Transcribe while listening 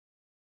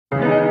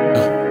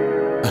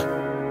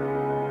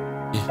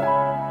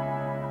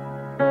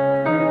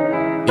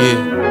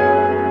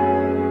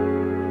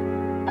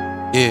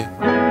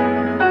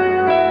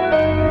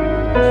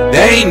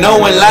They ain't no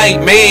one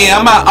like me.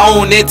 I'm my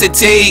own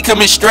entity,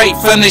 coming straight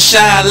from the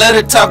shine. Let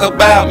her talk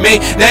about me.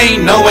 They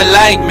ain't no one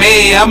like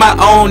me. I'm my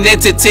own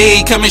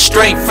entity, coming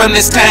straight from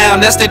this town.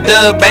 That's the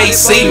dub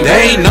AC.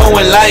 They ain't no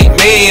one like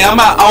me.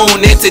 I'm my own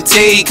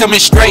entity,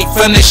 coming straight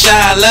from the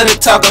shine. Let her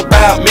talk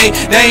about me.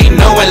 They ain't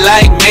no one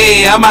like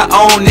me. I'm my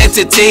own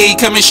entity,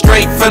 coming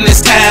straight from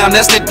this town.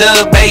 That's the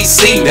dub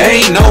AC.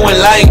 They ain't no one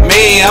like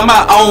me. I'm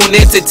my own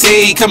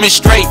entity, coming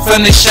straight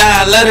from the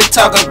shine. Let her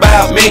talk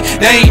about me.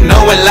 They ain't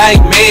no one like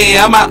me.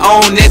 I'm my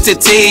own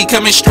entity,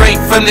 coming straight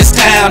from this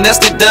town. That's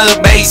the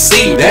dub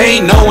AC.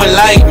 They ain't no one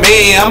like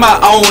me. I'm my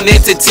own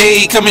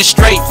entity, coming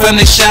straight from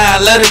the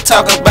shine. Let her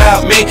talk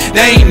about me.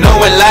 They ain't no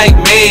one like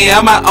me.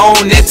 I'm my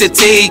own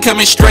entity,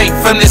 coming straight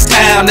from this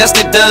town. That's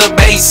the dub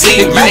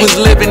AC. If you was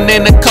living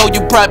in the cold,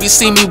 you probably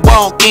see me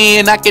walk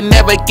in. I can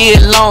never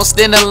get lost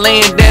in the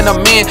land that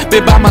I'm in.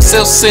 Been by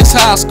myself since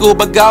high school,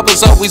 but God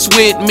was always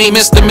with me.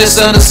 Mr.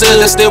 Misunderstood,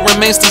 that still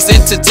remains this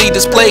entity.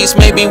 This place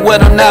made me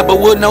what I'm not,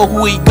 but we'll know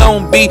who he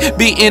gon' be.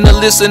 Beating a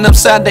listen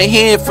upside the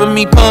head from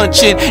me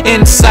punching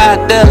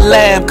inside the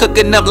lab,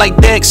 cooking up like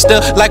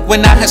Dexter. Like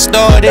when I had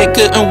started,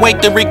 couldn't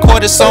wait to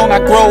record a song. I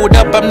growed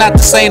up, I'm not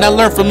the same. I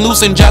learned from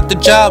losing job to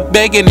job,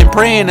 begging and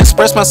praying.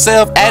 Express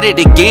myself at it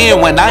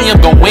again. When I am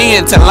gon'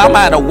 win, till I'm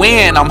out of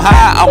win. I'm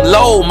high, I'm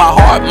low, my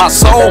heart, my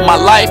soul, my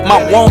life, my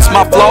wants,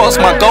 my flaws,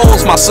 my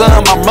goals, my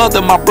son, my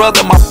mother, my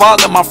brother, my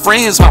father, my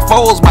friends, my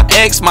foes, my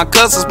ex, my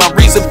cousins, my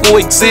reason for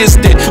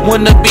existing.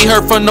 Wanna be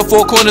heard from the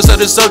four corners of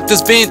this earth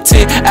that's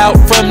vented out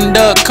from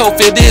the cold,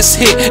 feel this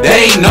hit.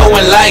 They ain't no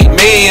one like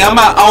me. I'm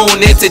my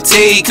own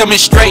entity, coming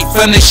straight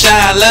from the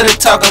shine. Let her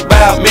talk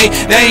about me.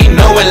 They ain't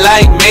no one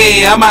like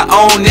me. I'm my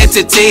own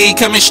entity,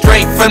 coming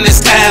straight from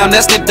this town.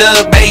 That's the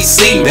dub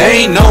AC.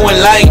 They ain't no one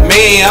like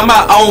me. I'm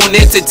my own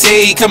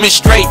entity, coming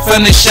straight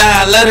from the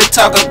shine. Let her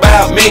talk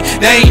about me.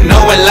 They ain't no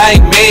one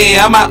like me.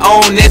 I'm my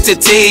own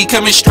entity,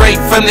 coming straight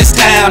from this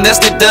town. That's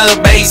the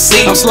dub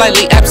AC. I'm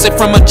slightly absent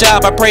from a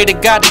job. I pray to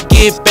God to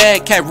give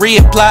back. Had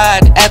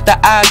reapplied after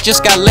I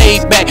just got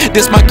laid back.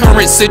 This my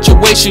current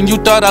situation. You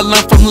thought I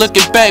learned from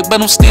looking back,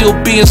 but I'm still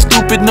being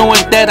stupid,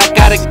 knowing that I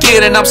got a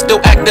kid and I'm still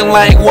acting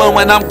like one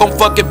when I'm gon'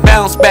 fucking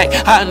bounce back.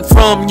 Hiding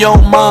from your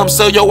mom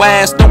so your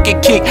ass don't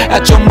get kicked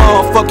out your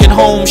motherfucking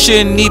home.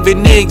 Shouldn't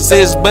even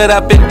exist, but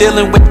I've been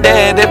dealing with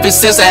that ever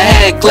since I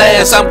had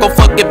class. I'm gon'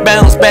 fucking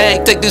bounce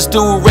back, take this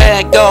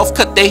do-rag off,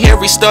 cut the hair,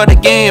 restart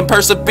again.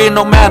 Persevere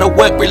no matter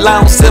what,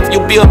 rely on self,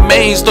 you'll be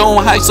amazed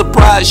on how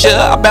surprise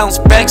ya. I bounce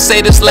back,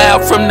 say this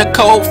loud from the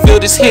cold, feel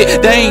this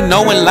hit. They ain't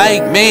no one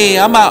like me.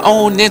 I'm my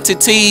own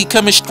entity,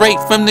 coming straight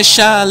from the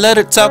shine. Let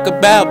her talk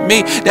about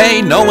me. They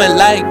ain't no one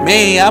like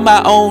me. I'm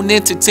my own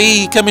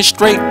entity, coming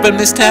straight from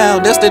this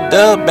town. That's the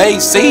dub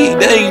AC.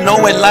 They ain't no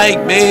one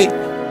like me.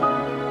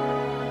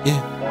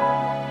 Yeah.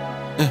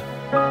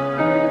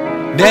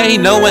 They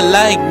ain't no one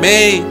like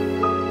me.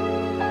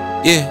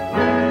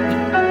 Yeah.